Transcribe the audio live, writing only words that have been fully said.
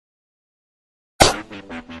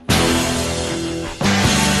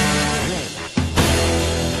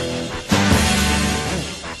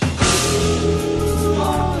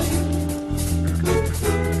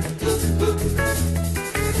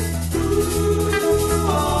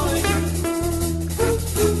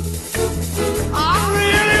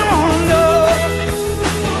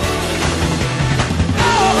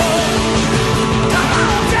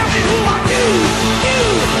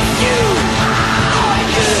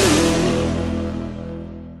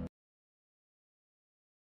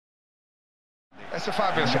It's a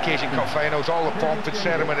fabulous occasion, cup finals, all the pomp and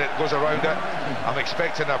ceremony that goes around it. I'm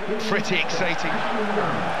expecting a pretty exciting...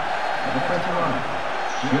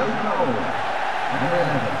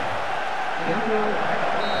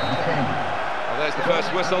 Well, there's the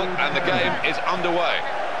first whistle, and the game is underway.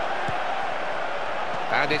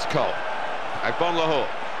 And it's Cole. Agbonlahor.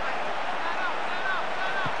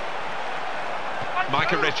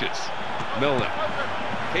 Micah Richards. Milner.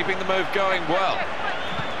 Keeping the move going well.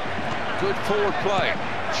 Good forward play.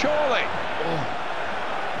 Surely. Oh.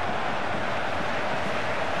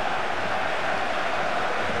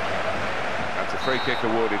 That's a free kick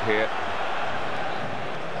awarded here.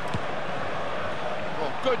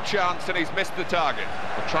 Oh, good chance, and he's missed the target.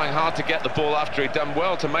 Well, trying hard to get the ball after he'd done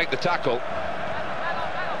well to make the tackle.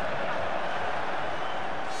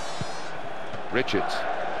 Richards.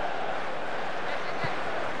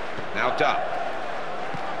 Now Dunn.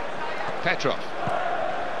 Petrov.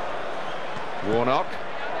 Warnock.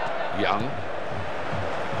 Young.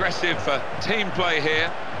 Aggressive team play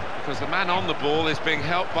here, because the man on the ball is being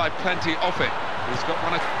helped by plenty off it. He's got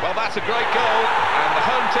one of... Well, that's a great goal, and the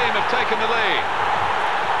home team have taken the lead.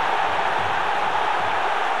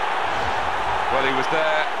 Well, he was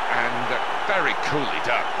there, and very coolly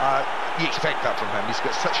done. You expect that from him. He's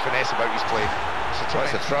got such finesse about his play.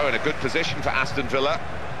 It's a throw in a good position for Aston Villa.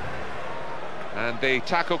 And the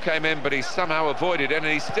tackle came in, but he somehow avoided it, and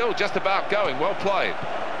he's still just about going. Well played.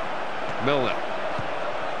 Milner.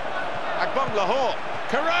 Agbonlahor.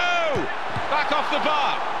 Carew! Back off the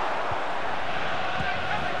bar.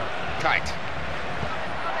 Kite.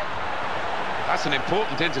 That's an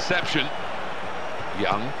important interception.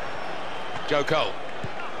 Young. Joe Cole.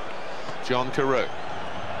 John Carew.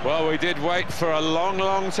 Well, we did wait for a long,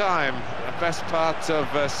 long time. The best part of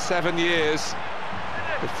 7 years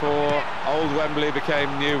before old Wembley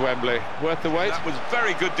became new Wembley. Worth the wait? That was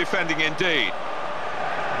very good defending indeed.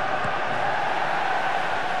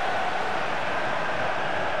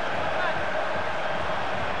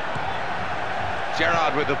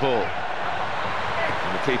 Gerrard with the ball.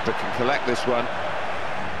 And the keeper can collect this one.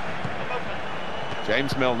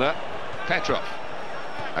 James Milner. Petrov.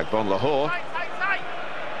 Agbonlahor.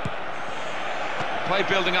 Play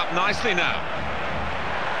building up nicely now.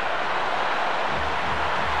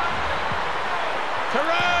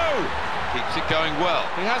 Carew! Keeps it going well.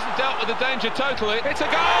 He hasn't dealt with the danger totally. It's a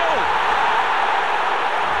goal!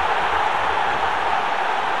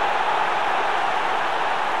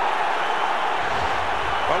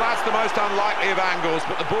 Well, that's the most unlikely of angles,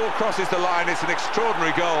 but the ball crosses the line. It's an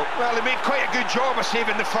extraordinary goal. Well, he made quite a good job of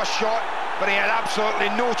saving the first shot, but he had absolutely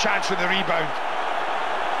no chance with the rebound.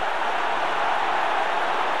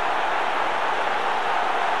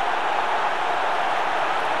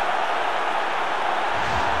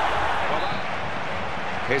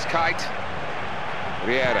 Here's Kite.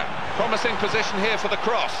 Riera. Promising position here for the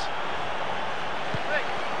cross.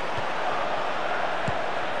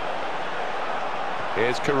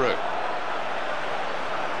 Here's Carew.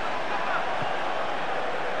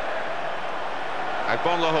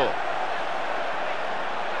 Agbonlahor.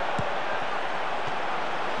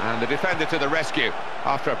 And the defender to the rescue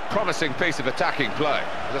after a promising piece of attacking play.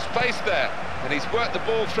 There's a space there, and he's worked the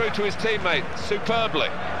ball through to his teammate superbly.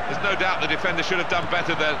 There's no doubt the defender should have done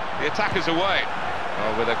better than the attacker's away.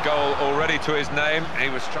 Well, with a goal already to his name, he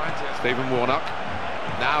was trying to... Stephen Warnock.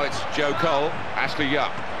 Now it's Joe Cole, Ashley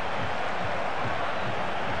Young.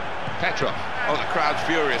 Petrov. Oh, the crowd's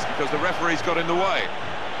furious because the referee's got in the way.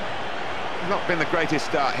 Not been the greatest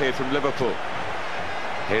start here from Liverpool.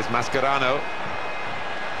 Here's Mascherano.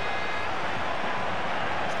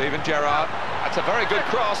 Steven Gerrard. That's a very good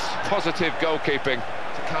cross. Positive goalkeeping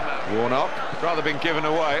to come out. Warnock, rather been given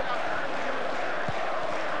away.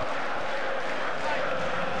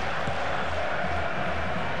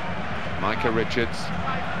 Micah Richards.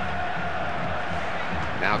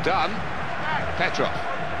 Now done. Petrov.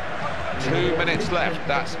 2 minutes left.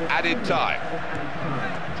 That's added time.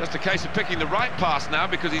 Just a case of picking the right pass now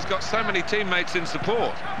because he's got so many teammates in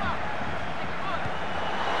support.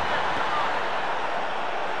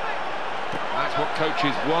 That's what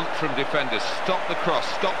coaches want from defenders. Stop the cross,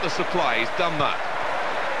 stop the supply. He's done that.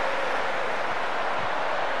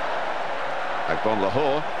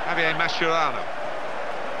 Agbonlahor, Javier Mascherano.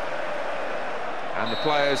 And the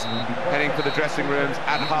players heading for the dressing rooms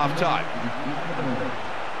at half-time.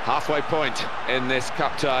 Halfway point in this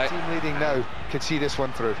cup tie. Team leading now, can see this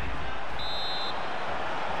one through.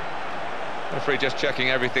 Referee just checking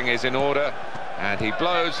everything is in order, and he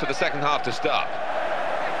blows for the second half to start.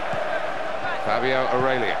 Fabio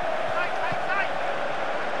Aurelio.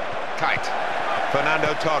 Kite.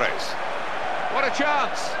 Fernando Torres. What a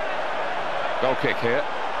chance! Goal kick here.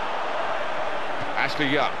 Ashley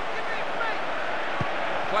Young.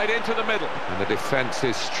 Played into the middle. And the defence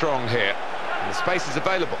is strong here. And the space is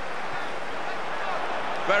available.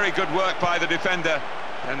 Very good work by the defender.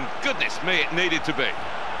 And goodness me, it needed to be.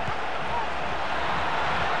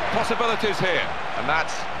 Possibilities here. And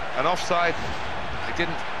that's an offside. He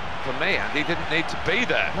didn't, for me, and he didn't need to be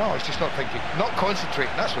there. No, he's just not thinking, not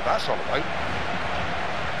concentrating. That's what that's all about.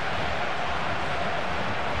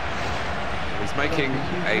 He's making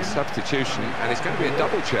a substitution, and it's going to be a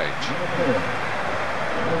double change.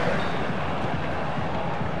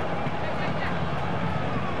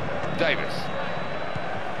 Davis.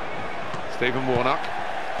 Stephen Warnock.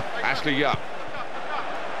 Ashley Young.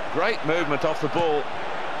 Great movement off the ball.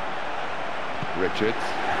 Richards.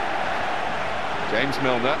 James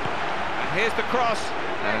Milner. And here's the cross.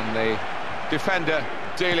 And the defender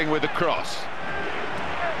dealing with the cross.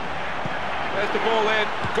 There's the ball in.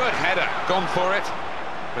 Good header. Gone for it.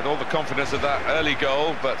 With all the confidence of that early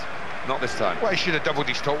goal, but not this time. Well, he should have doubled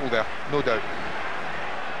his total there, no doubt.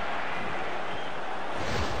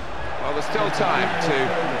 Well, there's still time to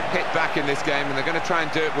hit back in this game, and they're going to try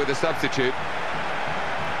and do it with a substitute.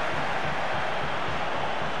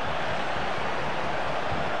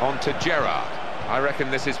 On to Gerrard. I reckon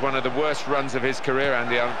this is one of the worst runs of his career,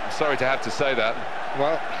 Andy. I'm sorry to have to say that.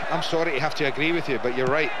 Well, I'm sorry to have to agree with you, but you're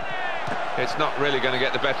right. It's not really going to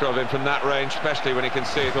get the better of him from that range, especially when he can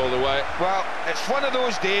see it all the way. Well, it's one of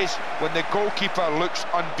those days when the goalkeeper looks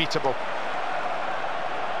unbeatable.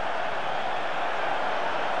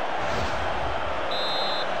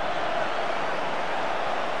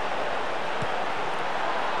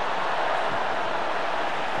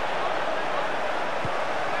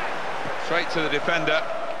 Straight to the defender.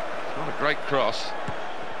 It's not a great cross.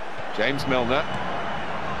 James Milner.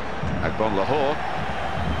 Agbon Lahore.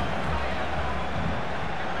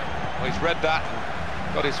 Well, he's read that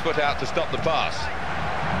and got his foot out to stop the pass.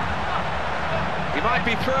 He might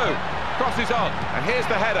be through. Crosses on. And here's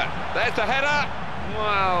the header. There's the header.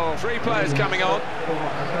 Well, 3 players coming on.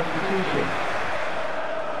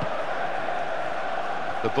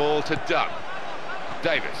 The ball to Dunn.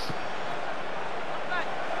 Davis.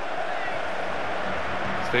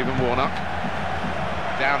 Stephen Warnock.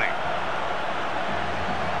 Downing.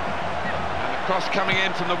 And the cross coming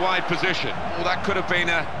in from the wide position. Well, that could have been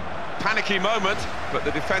a panicky moment, but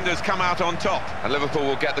the defenders come out on top, and Liverpool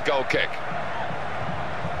will get the goal kick.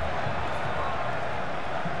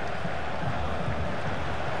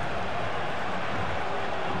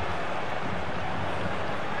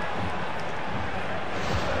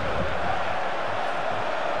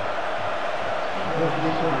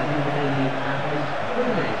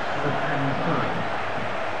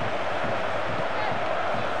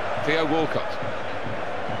 Theo Walcott.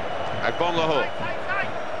 Agbon Lahore.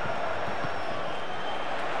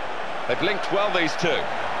 They've linked well, these two.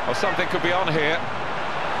 Or something could be on here.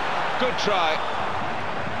 Good try.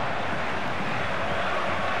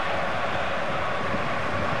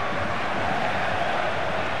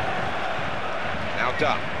 Now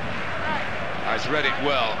Dunn. He's read it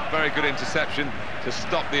well. Very good interception to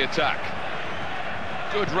stop the attack.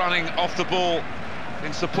 Good running off the ball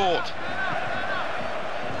in support.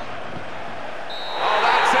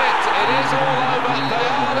 It is all over. They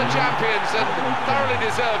are the champions and thoroughly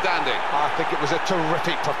deserved, Andy. I think it was a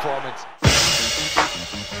terrific performance.